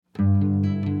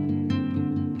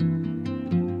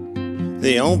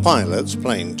The Old Pilot's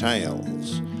Plain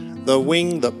Tales. The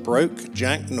Wing That Broke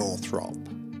Jack Northrop.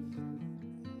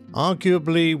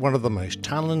 Arguably one of the most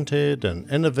talented and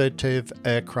innovative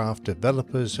aircraft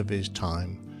developers of his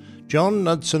time, John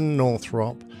Knudsen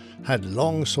Northrop had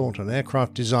long sought an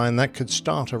aircraft design that could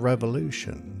start a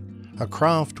revolution, a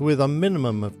craft with a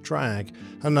minimum of drag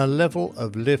and a level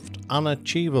of lift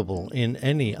unachievable in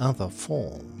any other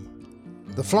form.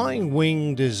 The flying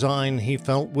wing design he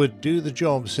felt would do the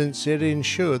job, since it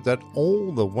ensured that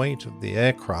all the weight of the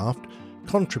aircraft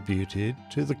contributed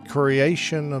to the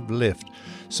creation of lift,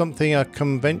 something a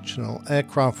conventional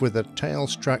aircraft with a tail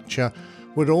structure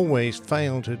would always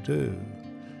fail to do.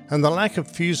 And the lack of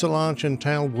fuselage and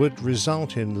tail would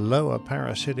result in lower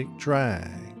parasitic drag.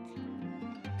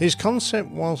 His concept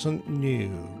wasn't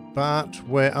new, but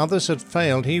where others had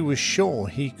failed, he was sure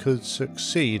he could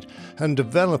succeed and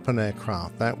develop an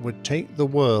aircraft that would take the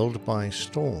world by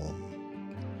storm.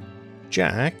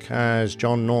 Jack, as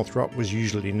John Northrop was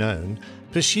usually known,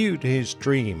 pursued his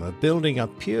dream of building a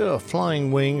pure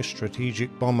flying wing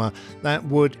strategic bomber that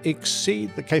would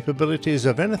exceed the capabilities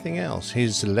of anything else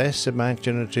his less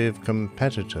imaginative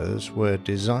competitors were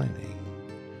designing.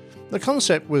 The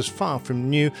concept was far from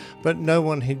new, but no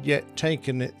one had yet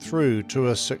taken it through to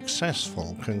a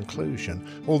successful conclusion,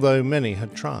 although many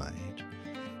had tried.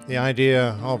 The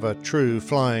idea of a true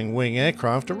flying wing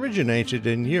aircraft originated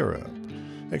in Europe.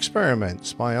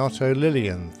 Experiments by Otto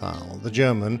Lilienthal, the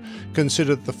German,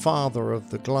 considered the father of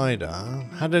the glider,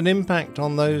 had an impact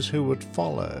on those who would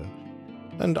follow.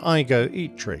 And Igo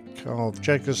Etrich of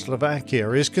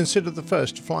Czechoslovakia is considered the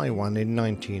first to fly one in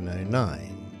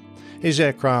 1909. His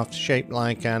aircraft, shaped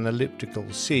like an elliptical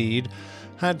seed,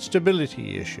 had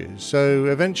stability issues, so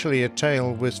eventually a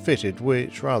tail was fitted,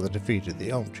 which rather defeated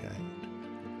the object.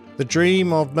 The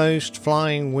dream of most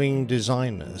flying wing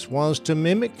designers was to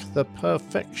mimic the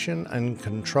perfection and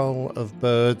control of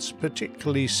birds,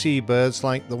 particularly seabirds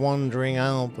like the wandering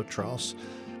albatross,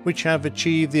 which have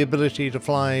achieved the ability to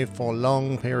fly for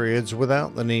long periods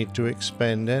without the need to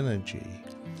expend energy.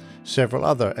 Several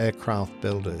other aircraft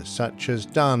builders, such as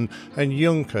Dunn and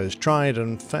Junkers, tried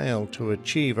and failed to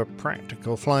achieve a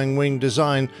practical flying wing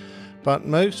design, but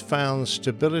most found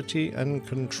stability and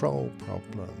control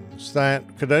problems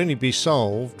that could only be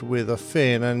solved with a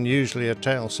fin and usually a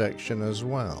tail section as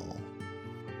well.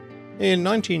 In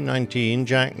 1919,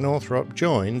 Jack Northrop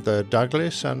joined the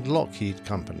Douglas and Lockheed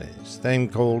companies, then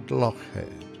called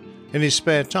Lockheed. In his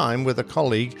spare time with a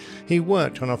colleague, he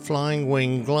worked on a flying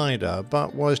wing glider,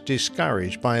 but was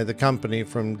discouraged by the company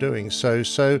from doing so,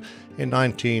 so in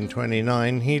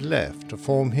 1929 he left to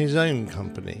form his own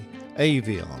company,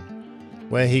 Avion,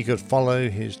 where he could follow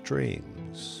his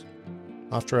dreams.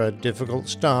 After a difficult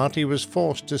start, he was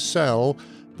forced to sell,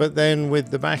 but then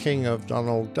with the backing of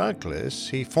Donald Douglas,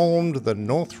 he formed the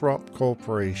Northrop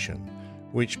Corporation,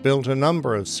 which built a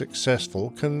number of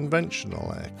successful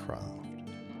conventional aircraft.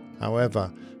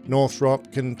 However,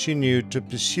 Northrop continued to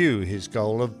pursue his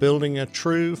goal of building a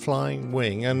true flying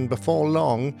wing, and before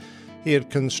long he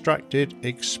had constructed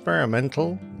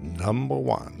experimental number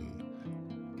 1.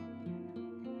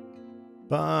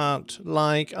 But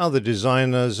like other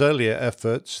designers' earlier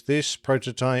efforts, this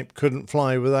prototype couldn't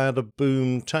fly without a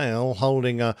boom tail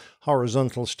holding a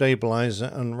horizontal stabilizer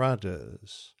and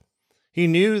rudders. He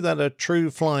knew that a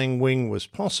true flying wing was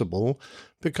possible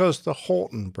because the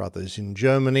Horten brothers in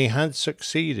Germany had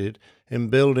succeeded in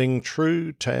building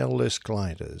true tailless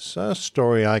gliders, a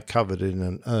story I covered in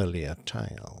an earlier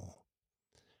tale.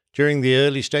 During the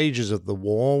early stages of the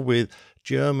war, with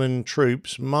German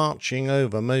troops marching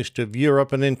over most of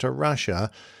Europe and into Russia,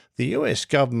 the US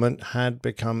government had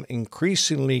become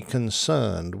increasingly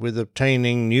concerned with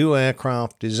obtaining new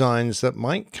aircraft designs that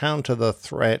might counter the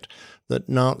threat that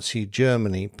Nazi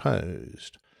Germany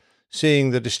posed.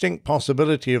 Seeing the distinct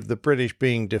possibility of the British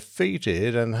being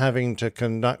defeated and having to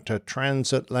conduct a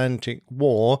transatlantic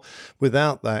war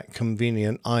without that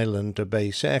convenient island to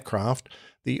base aircraft,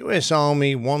 the US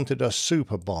Army wanted a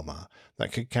super bomber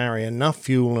that could carry enough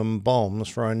fuel and bombs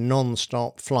for a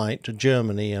non-stop flight to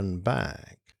Germany and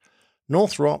back.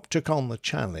 Northrop took on the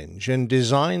challenge and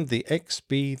designed the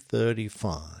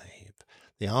XB-35.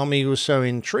 The Army was so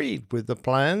intrigued with the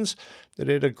plans that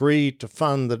it agreed to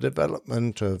fund the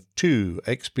development of 2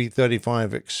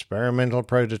 XB-35 experimental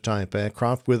prototype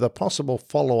aircraft with a possible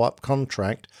follow-up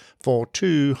contract for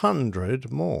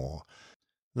 200 more.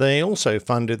 They also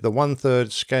funded the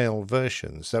 1/3 scale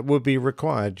versions that would be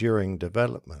required during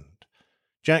development.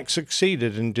 Jack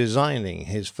succeeded in designing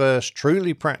his first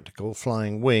truly practical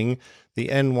flying wing, the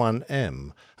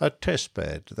N1M, a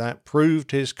testbed that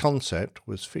proved his concept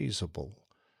was feasible.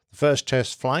 The first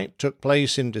test flight took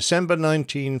place in December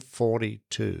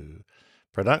 1942.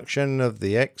 Production of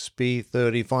the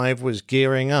XB-35 was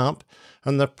gearing up,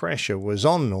 and the pressure was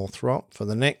on Northrop for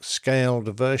the next scaled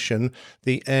version,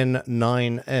 the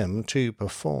N9M, to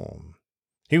perform.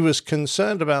 He was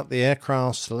concerned about the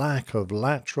aircraft's lack of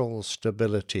lateral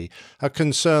stability, a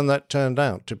concern that turned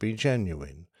out to be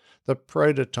genuine. The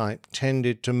prototype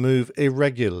tended to move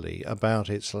irregularly about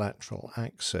its lateral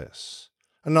axis.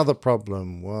 Another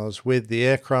problem was with the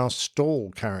aircraft's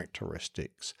stall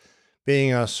characteristics.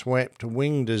 Being a swept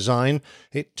wing design,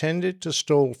 it tended to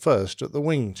stall first at the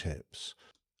wingtips.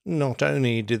 Not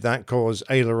only did that cause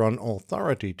aileron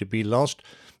authority to be lost,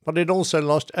 but it also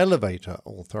lost elevator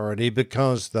authority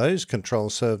because those control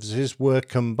surfaces were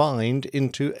combined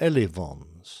into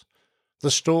elevons. The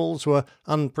stalls were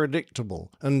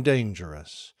unpredictable and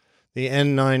dangerous. The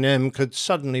N9M could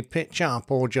suddenly pitch up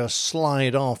or just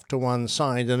slide off to one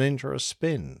side and enter a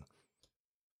spin.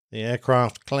 The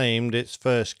aircraft claimed its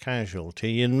first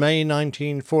casualty in May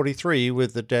 1943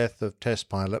 with the death of test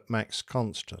pilot Max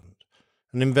Constant.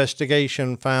 An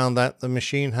investigation found that the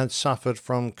machine had suffered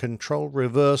from control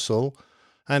reversal,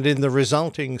 and in the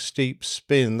resulting steep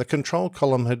spin, the control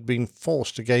column had been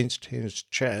forced against his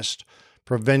chest,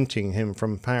 preventing him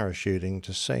from parachuting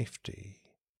to safety.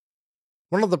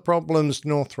 One of the problems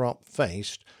Northrop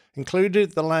faced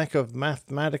included the lack of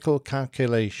mathematical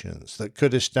calculations that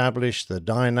could establish the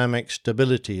dynamic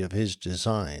stability of his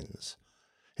designs.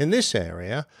 In this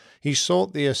area, he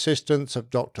sought the assistance of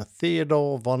Dr.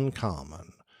 Theodor von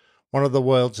Karman, one of the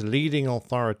world's leading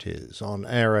authorities on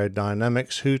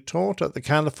aerodynamics, who taught at the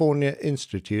California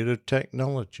Institute of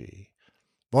Technology.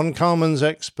 Von Karman's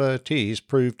expertise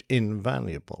proved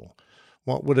invaluable.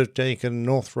 What would have taken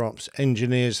Northrop's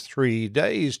engineers 3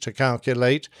 days to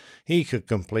calculate, he could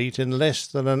complete in less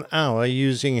than an hour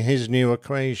using his new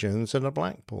equations and a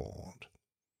blackboard.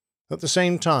 At the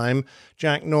same time,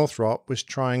 Jack Northrop was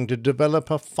trying to develop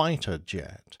a fighter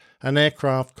jet, an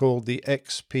aircraft called the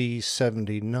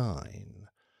XP-79.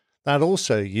 That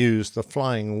also used the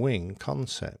flying wing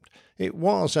concept. It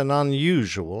was an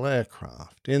unusual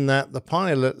aircraft in that the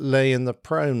pilot lay in the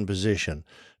prone position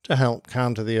to help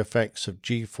counter the effects of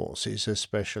G-forces,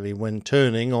 especially when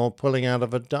turning or pulling out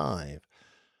of a dive.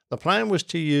 The plan was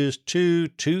to use two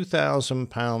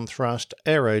 2,000-pound thrust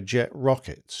Aerojet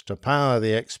rockets to power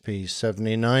the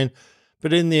XP-79,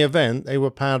 but in the event they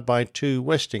were powered by two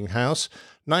Westinghouse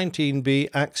 19B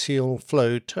axial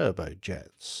flow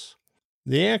turbojets.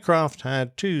 The aircraft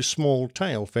had two small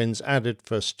tail fins added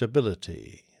for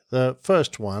stability. The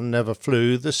first one never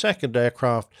flew. The second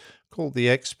aircraft, called the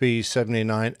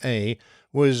XP-79A,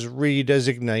 was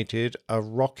redesignated a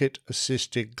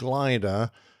rocket-assisted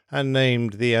glider and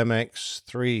named the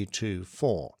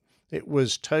MX-324. It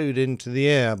was towed into the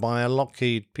air by a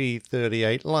Lockheed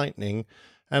P-38 Lightning,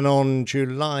 and on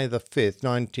July 5,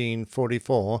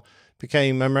 1944,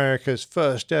 became America's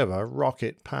first ever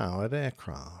rocket-powered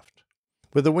aircraft.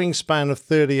 With a wingspan of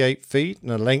 38 feet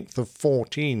and a length of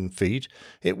 14 feet,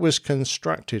 it was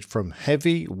constructed from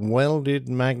heavy, welded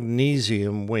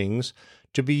magnesium wings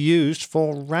to be used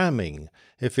for ramming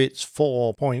if its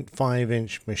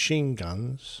 4.5-inch machine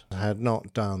guns had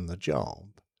not done the job.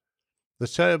 The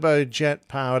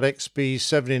turbojet-powered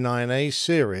XP-79A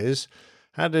series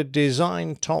had a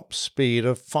design top speed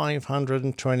of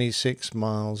 526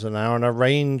 miles an hour and a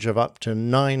range of up to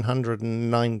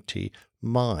 990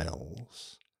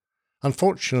 miles.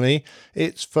 Unfortunately,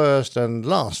 its first and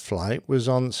last flight was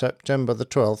on September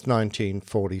 12,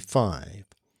 1945.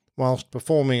 Whilst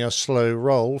performing a slow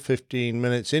roll 15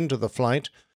 minutes into the flight,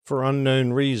 for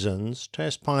unknown reasons,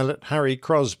 test pilot Harry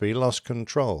Crosby lost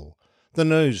control. The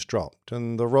nose dropped,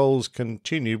 and the rolls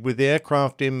continued with the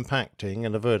aircraft impacting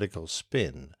in a vertical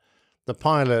spin. The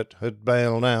pilot had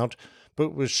bailed out,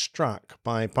 but was struck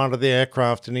by part of the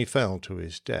aircraft and he fell to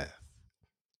his death.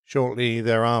 Shortly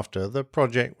thereafter, the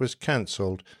project was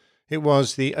cancelled. It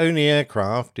was the only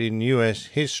aircraft in U.S.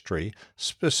 history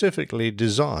specifically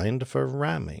designed for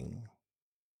ramming.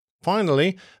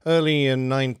 Finally, early in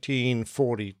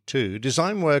 1942,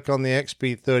 design work on the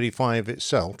XP-35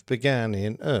 itself began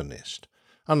in earnest.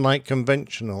 Unlike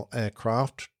conventional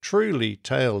aircraft, truly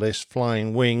tailless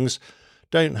flying wings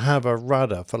don't have a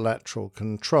rudder for lateral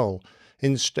control.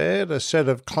 Instead, a set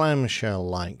of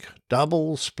clamshell-like,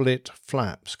 double-split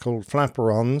flaps called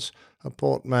flaperons, a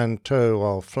portmanteau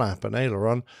of flap and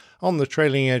aileron, on the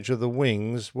trailing edge of the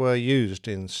wings were used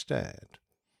instead.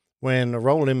 When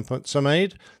roll inputs are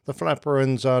made, the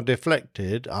flaperons are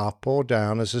deflected up or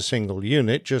down as a single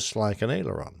unit, just like an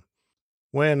aileron.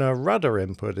 When a rudder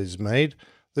input is made,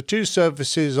 The two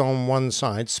surfaces on one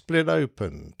side split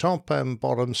open, top and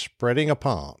bottom spreading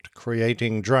apart,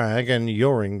 creating drag and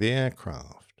yawing the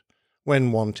aircraft.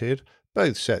 When wanted,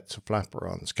 both sets of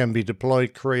flaperons can be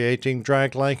deployed, creating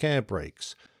drag-like air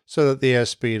brakes, so that the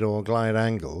airspeed or glide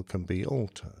angle can be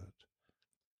altered.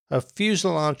 A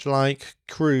fuselage-like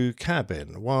crew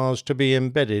cabin was to be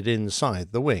embedded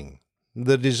inside the wing.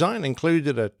 The design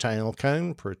included a tail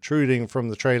cone protruding from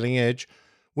the trailing edge,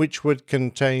 which would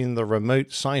contain the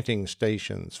remote sighting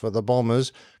stations for the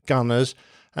bombers, gunners,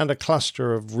 and a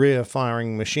cluster of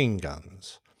rear-firing machine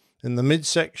guns. In the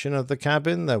midsection of the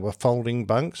cabin there were folding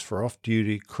bunks for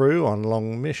off-duty crew on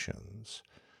long missions.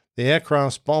 The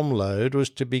aircraft's bomb load was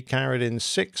to be carried in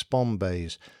 6 bomb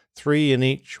bays, 3 in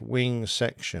each wing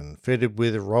section, fitted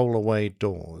with roll-away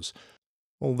doors,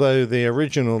 although the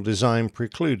original design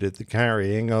precluded the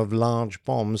carrying of large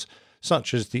bombs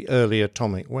such as the early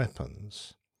atomic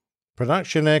weapons.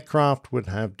 Production aircraft would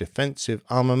have defensive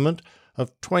armament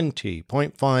of 20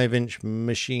 0.5-inch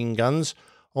machine guns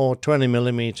or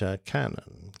 20mm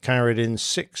cannon, carried in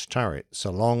 6 turrets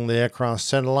along the aircraft's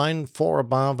centerline, 4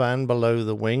 above and below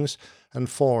the wings, and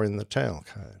 4 in the tail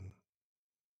cone.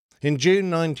 In June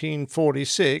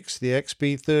 1946, the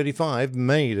XB-35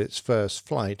 made its first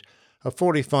flight, a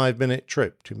 45-minute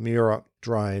trip to Muroc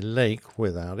Dry Lake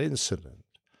without incident.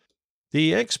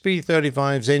 The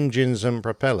XB-35's engines and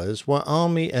propellers were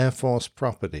Army Air Force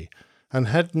property and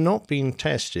had not been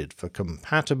tested for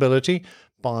compatibility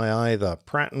by either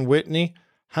Pratt & Whitney,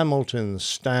 Hamilton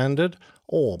Standard,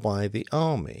 or by the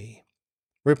Army.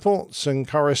 Reports and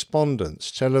correspondence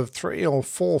tell of 3 or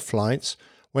 4 flights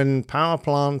when power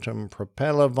plant and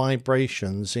propeller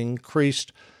vibrations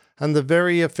increased and the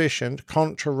very efficient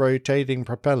contra-rotating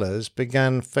propellers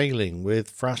began failing with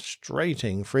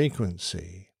frustrating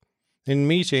frequency. In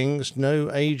meetings,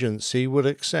 no agency would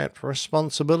accept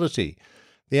responsibility.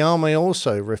 The Army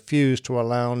also refused to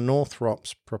allow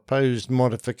Northrop's proposed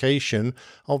modification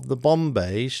of the bomb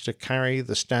bays to carry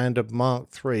the standard Mark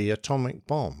III atomic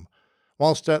bomb,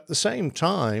 whilst at the same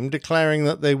time declaring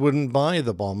that they wouldn't buy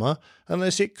the bomber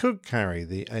unless it could carry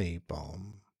the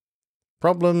A-bomb.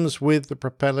 Problems with the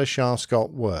propeller shafts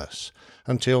got worse,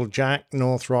 until Jack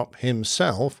Northrop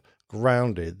himself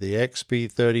grounded the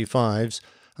XB-35s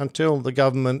until the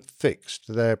government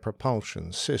fixed their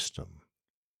propulsion system.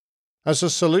 As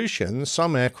a solution,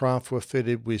 some aircraft were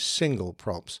fitted with single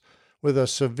props, with a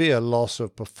severe loss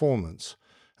of performance,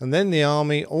 and then the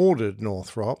Army ordered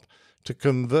Northrop to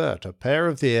convert a pair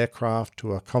of the aircraft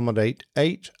to accommodate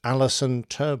 8 Allison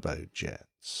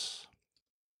turbojets.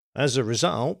 As a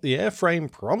result, the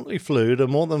airframe promptly flew to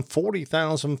more than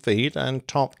 40,000 feet and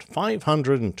topped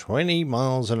 520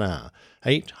 miles an hour,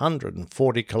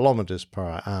 840 kilometers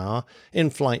per hour, in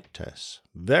flight tests,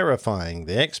 verifying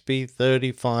the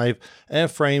XB-35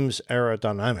 airframe's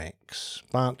aerodynamics,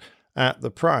 but at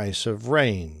the price of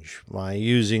range by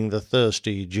using the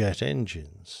thirsty jet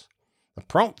engines. The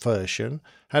prompt version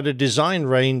had a design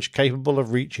range capable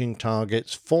of reaching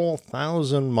targets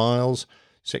 4,000 miles,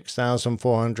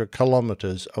 6,400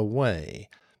 kilometers away,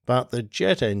 but the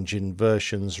jet engine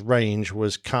version's range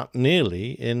was cut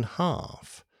nearly in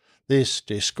half. This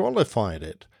disqualified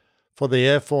it for the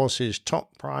Air Force's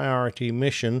top priority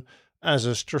mission as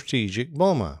a strategic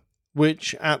bomber,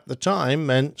 which at the time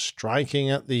meant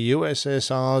striking at the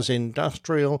USSR's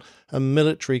industrial and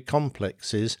military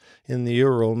complexes in the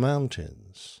Ural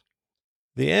Mountains.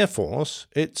 The Air Force,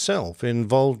 itself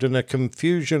involved in a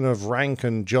confusion of rank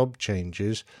and job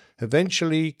changes,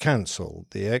 eventually cancelled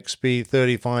the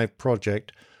XB-35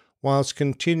 project whilst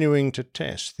continuing to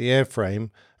test the airframe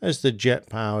as the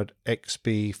jet-powered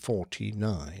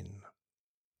XB-49.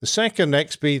 The second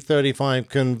XB-35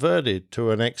 converted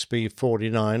to an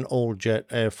XB-49 all-jet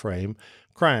airframe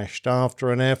crashed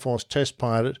after an Air Force test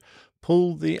pilot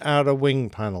pulled the outer wing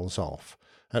panels off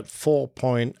at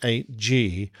 4.8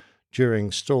 G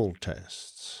during stall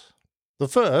tests. The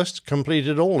first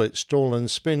completed all its stall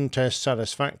and spin tests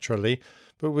satisfactorily,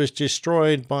 but was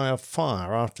destroyed by a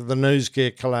fire after the nose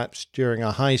gear collapsed during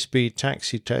a high-speed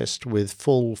taxi test with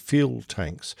full fuel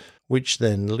tanks, which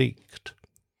then leaked.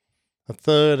 A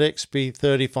third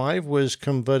XB-35 was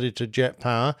converted to jet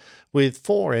power with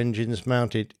 4 engines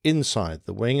mounted inside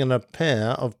the wing and a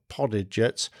pair of podded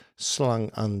jets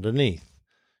slung underneath.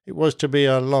 It was to be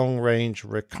a long-range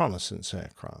reconnaissance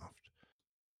aircraft.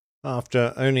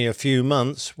 After only a few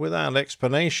months, without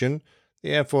explanation,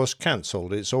 the Air Force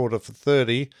cancelled its order for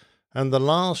 30, and the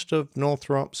last of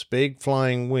Northrop's big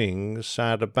flying wings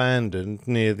sat abandoned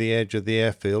near the edge of the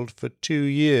airfield for 2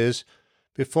 years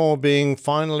before being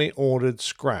finally ordered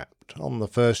scrapped on the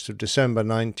 1st of December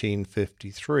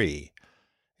 1953.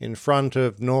 In front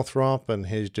of Northrop and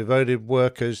his devoted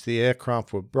workers, the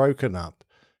aircraft were broken up,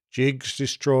 jigs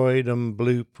destroyed, and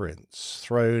blueprints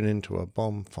thrown into a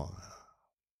bonfire.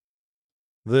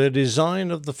 The design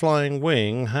of the flying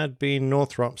wing had been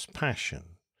Northrop's passion,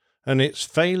 and its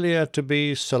failure to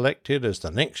be selected as the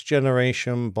next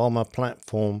generation bomber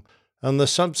platform and the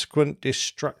subsequent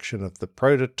destruction of the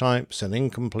prototypes and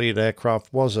incomplete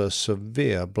aircraft was a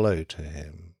severe blow to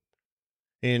him.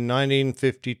 In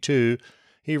 1952,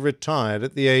 he retired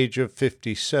at the age of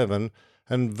 57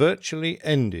 and virtually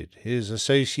ended his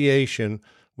association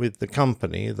with the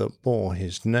company that bore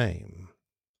his name.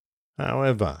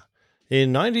 However,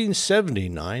 in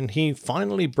 1979, he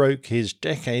finally broke his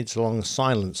decades-long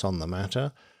silence on the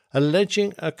matter,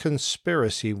 alleging a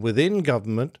conspiracy within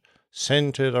government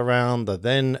centered around the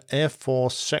then Air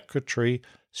Force Secretary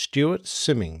Stuart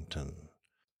Symington.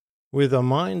 With a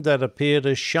mind that appeared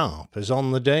as sharp as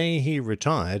on the day he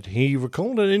retired, he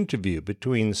recalled an interview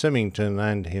between Symington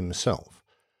and himself.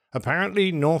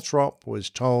 Apparently, Northrop was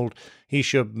told he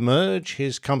should merge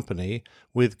his company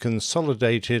with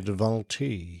Consolidated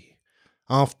Vultee.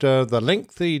 After the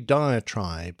lengthy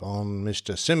diatribe on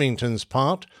Mr. Symington's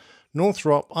part,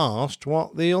 Northrop asked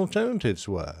what the alternatives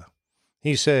were.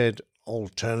 He said,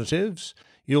 "Alternatives?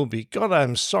 You'll be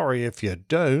goddamn sorry if you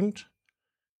don't."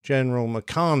 General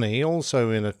McCarney, also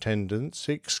in attendance,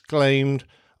 exclaimed,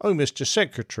 "Oh, Mr.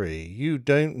 Secretary, you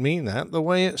don't mean that the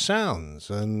way it sounds."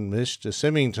 And Mr.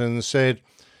 Symington said,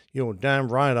 "You're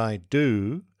damn right I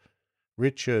do."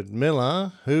 Richard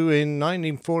Miller, who in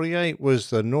 1948 was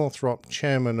the Northrop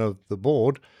chairman of the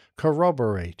board,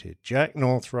 corroborated Jack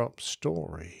Northrop's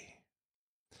story.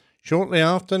 Shortly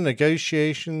after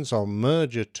negotiations on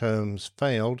merger terms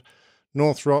failed,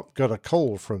 Northrop got a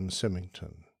call from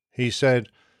Symington. He said,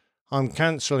 "I'm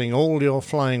cancelling all your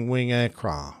flying wing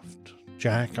aircraft."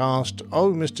 Jack asked,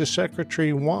 "Oh, Mr.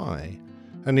 Secretary, why?"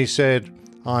 And he said,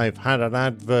 "I've had an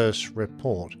adverse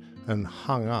report," and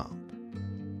hung up.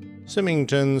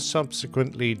 Symington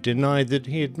subsequently denied that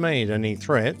he had made any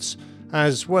threats,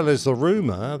 as well as the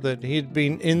rumour that he had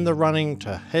been in the running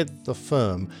to head the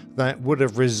firm that would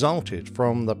have resulted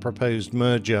from the proposed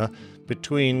merger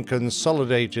between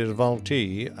Consolidated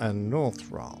Vultee and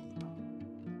Northrop.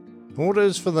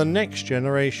 Orders for the next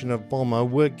generation of bomber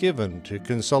were given to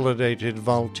Consolidated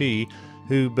Vultee,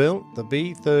 who built the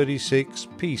B-36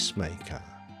 Peacemaker,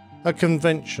 a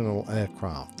conventional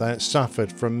aircraft that suffered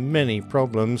from many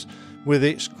problems, with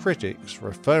its critics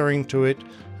referring to it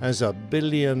as a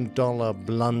billion-dollar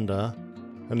blunder,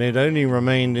 and it only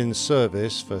remained in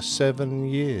service for 7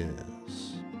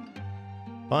 years.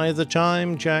 By the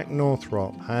time Jack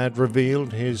Northrop had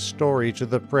revealed his story to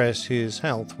the press, his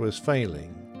health was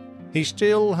failing. He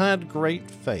still had great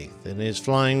faith in his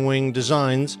flying wing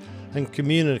designs and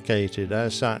communicated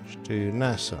as such to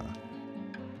NASA.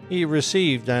 He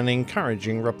received an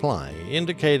encouraging reply,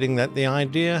 indicating that the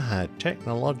idea had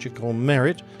technological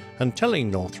merit and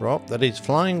telling Northrop that his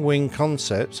flying wing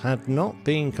concepts had not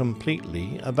been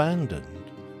completely abandoned.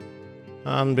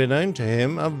 Unbeknown to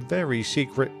him, a very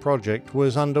secret project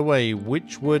was underway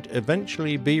which would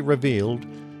eventually be revealed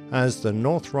as the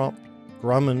Northrop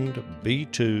Grumman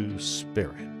B-2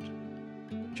 Spirit.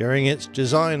 During its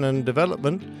design and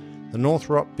development, the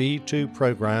Northrop B-2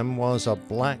 program was a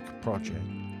black project,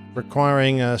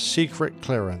 requiring a secret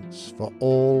clearance for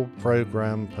all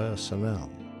program personnel.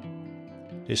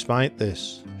 Despite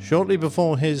this, shortly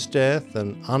before his death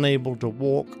and unable to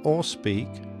walk or speak,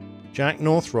 Jack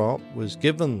Northrop was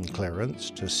given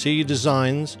clearance to see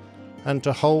designs and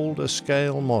to hold a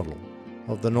scale model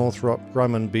of the Northrop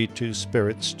Grumman B-2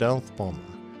 Spirit stealth bomber,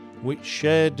 which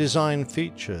shared design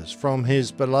features from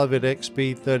his beloved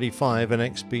XB-35 and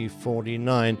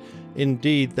XB-49.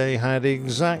 Indeed, they had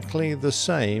exactly the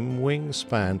same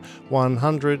wingspan,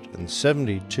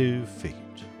 172 feet.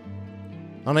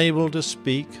 Unable to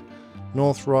speak,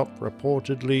 Northrop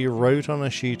reportedly wrote on a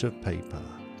sheet of paper,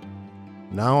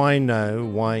 "Now I know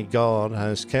why God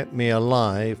has kept me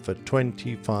alive for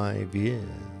 25 years.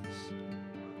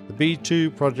 The B-2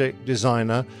 project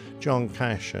designer, John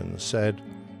Cashin, said,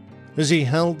 "As he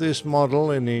held this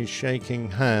model in his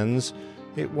shaking hands,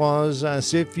 it was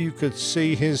as if you could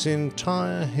see his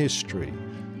entire history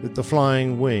with the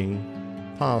flying wing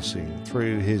passing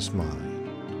through his mind."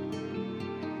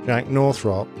 Jack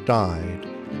Northrop died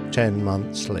 10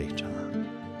 months later.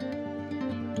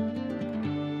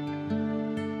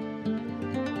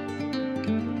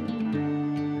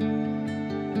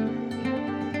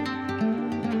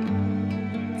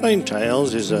 Plane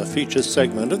Tales is a featured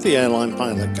segment of the Airline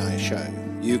Pilot Guy show.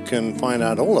 You can find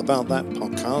out all about that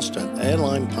podcast at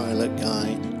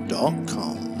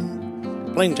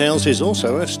airlinepilotguy.com. Plain Tales is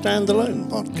also a standalone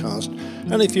podcast,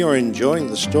 and if you're enjoying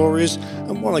the stories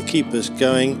and want to keep us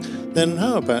going, then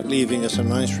how about leaving us a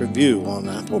nice review on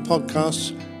Apple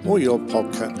Podcasts or your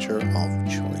podcatcher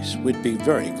of choice? We'd be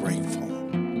very grateful.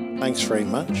 Thanks very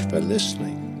much for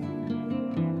listening.